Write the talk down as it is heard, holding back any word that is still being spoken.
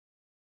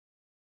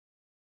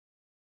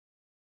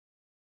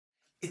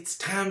It's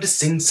time to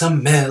sing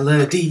some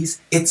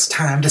melodies. It's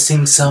time to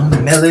sing some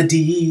melodies.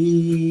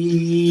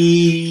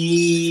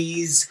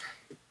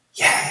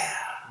 Yeah.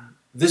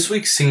 This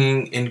week's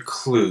singing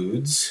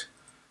includes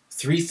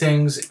 3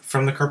 things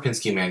from the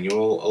Karpinski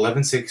Manual,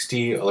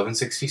 1160,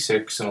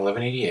 1166, and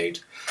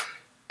 1188,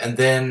 and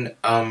then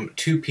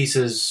 2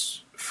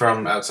 pieces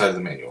from outside of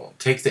the manual.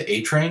 Take the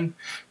A Train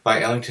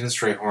by Ellington and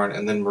Strayhorn,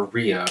 and then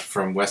Maria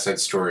from West Side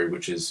Story,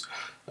 which is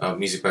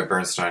music by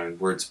Bernstein and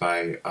words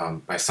by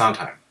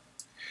Sondheim.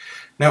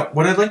 Now,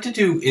 what I'd like to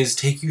do is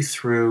take you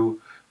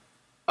through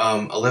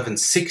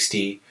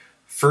 1160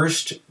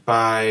 first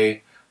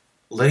by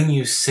letting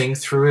you sing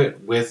through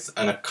it with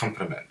an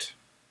accompaniment.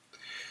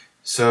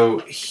 So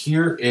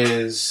here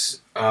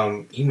is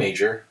E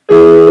major,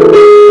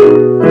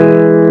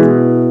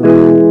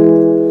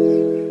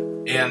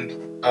 and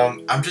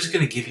I'm just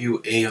going to give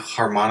you a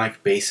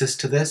harmonic basis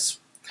to this,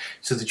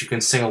 so that you can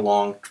sing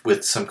along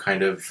with some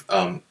kind of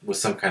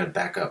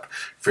backup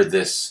for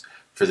this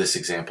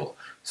example.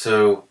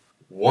 So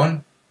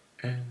 1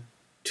 and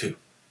 2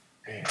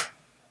 and.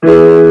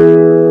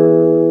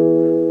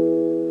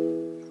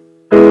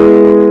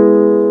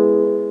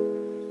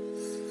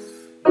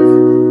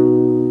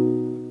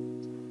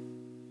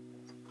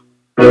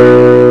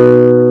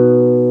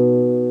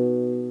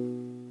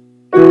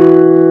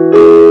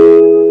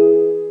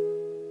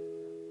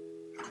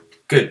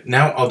 Good.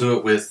 Now I'll do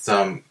it with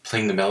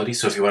playing the melody,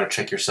 so if you want to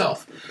check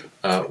yourself,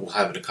 we'll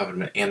have an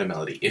accompaniment and a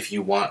melody. If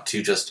you want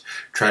to just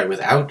try it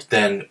without,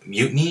 then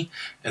mute me,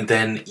 and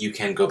then you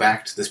can go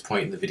back to this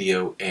point in the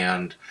video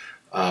and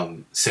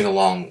sing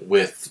along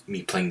with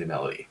me playing the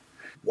melody.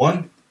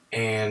 1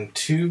 and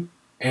 2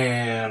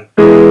 and.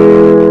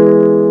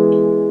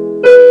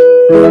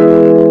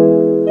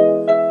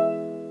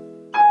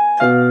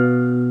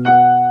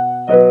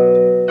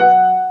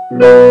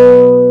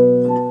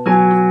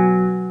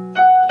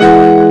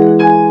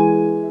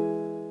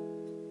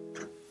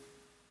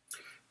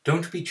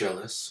 Don't be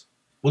jealous.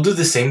 We'll do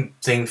the same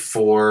thing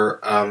for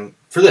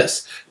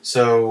this.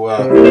 So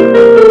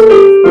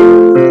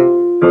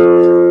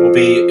we'll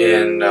be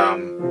in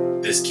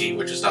this key,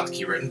 which is not the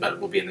key written, but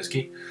we'll be in this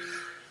key.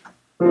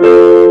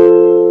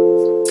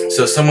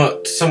 So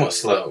somewhat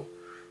slow.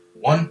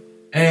 1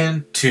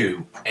 and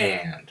 2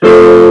 and.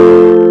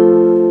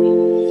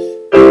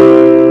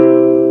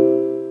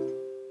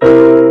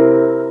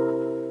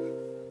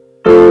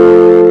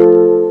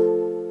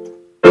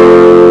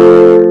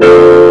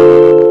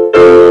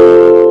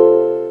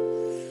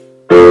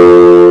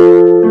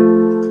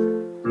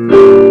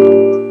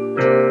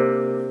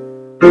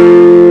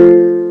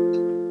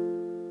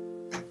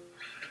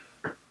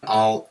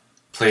 I'll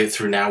play it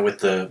through now with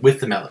the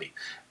melody.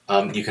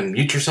 You can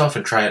mute yourself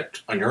and try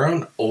it on your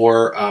own,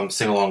 or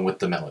sing along with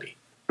the melody.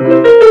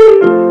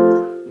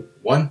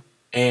 1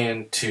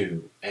 and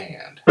 2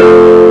 and.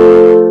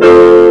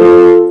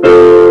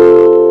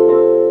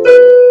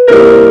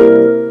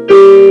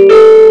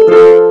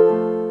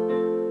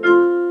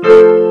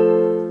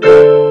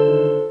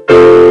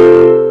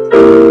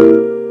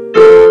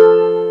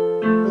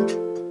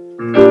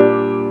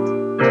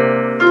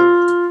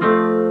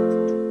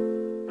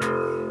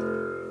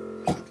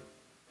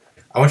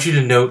 I want you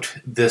to note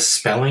the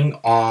spelling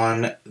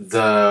on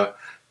the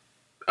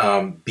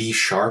B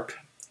sharp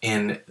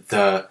in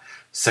the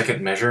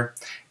second measure,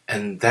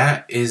 and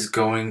that is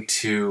going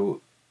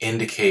to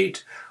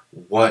indicate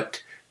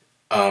what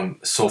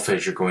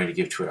solfege you're going to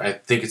give to it. I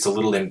think it's a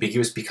little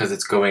ambiguous because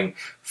it's going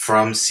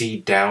from C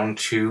down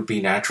to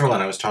B natural,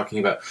 and I was talking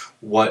about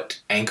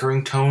what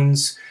anchoring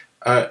tones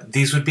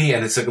these would be,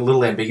 and it's a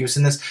little ambiguous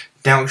in this.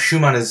 Now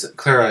Schumann is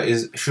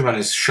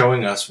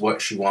showing us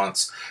what she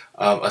wants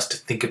us to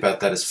think about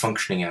that as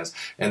functioning as,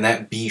 and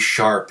that B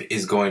sharp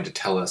is going to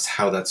tell us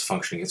how that's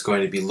functioning. It's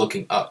going to be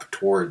looking up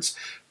towards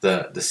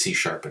the C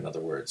sharp, in other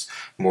words,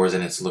 more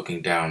than it's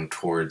looking down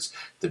towards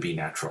the B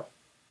natural.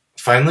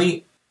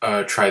 Finally,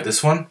 try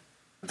this one.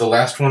 The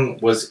last one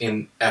was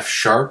in F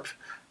sharp,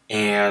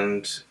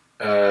 and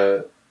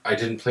I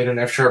didn't play it in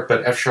F sharp,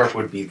 but F sharp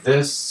would be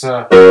this.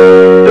 You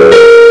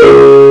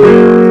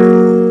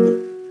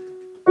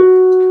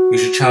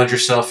should challenge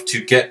yourself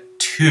to get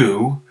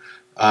to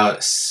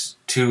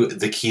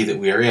the key that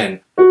we are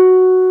in,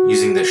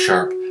 using this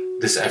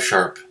F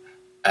sharp,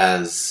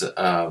 as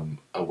a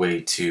way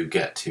to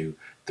get to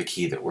the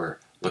key that we're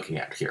looking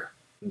at here.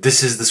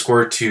 This is the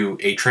score to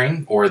A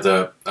Train, or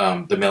the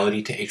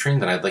melody to A Train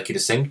that I'd like you to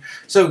sing.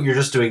 So you're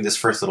just doing this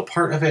first little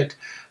part of it.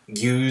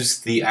 Use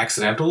the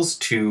accidentals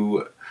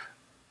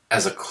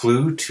as a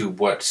clue to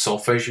what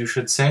solfege you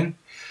should sing.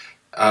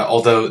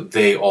 Although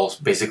they all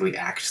basically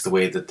act the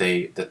way that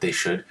they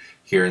should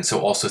here, and so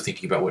also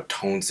thinking about what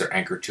tones they're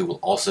anchored to will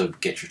also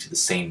get you to the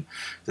same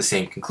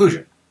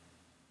conclusion.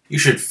 You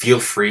should feel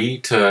free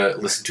to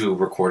listen to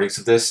recordings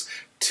of this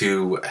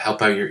to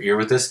help out your ear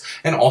with this,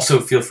 and also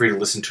feel free to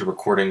listen to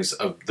recordings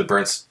of the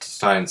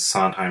Bernstein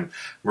Sondheim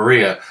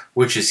Maria,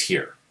 which is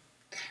here.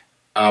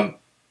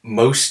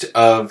 Most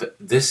of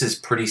this is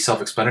pretty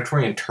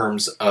self-explanatory in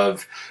terms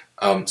of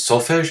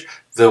solfege.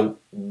 The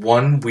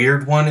one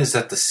weird one is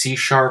that the C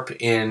sharp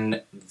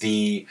in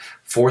the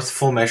fourth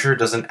full measure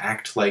doesn't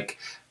act like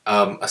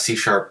a C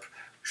sharp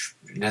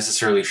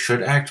necessarily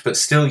should act, but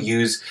still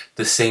use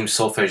the same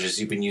solfege as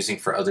you've been using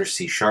for other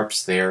C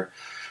sharps there.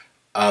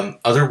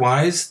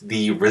 Otherwise,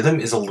 the rhythm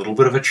is a little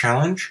bit of a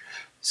challenge,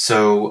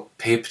 so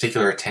pay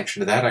particular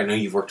attention to that. I know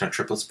you've worked on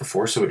triplets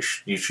before, so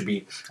you should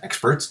be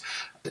experts.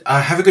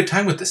 Have a good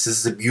time with this. This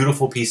is a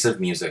beautiful piece of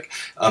music,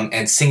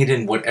 and sing it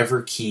in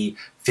whatever key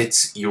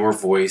fits your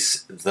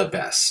voice the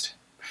best.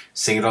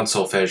 Sing it on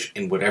solfege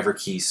in whatever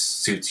key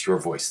suits your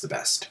voice the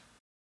best.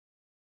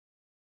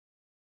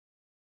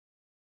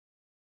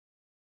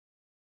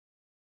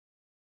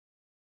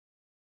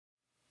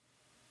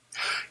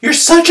 You're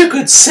such a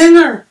good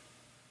singer!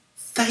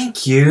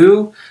 Thank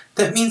you.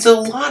 That means a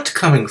lot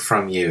coming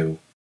from you.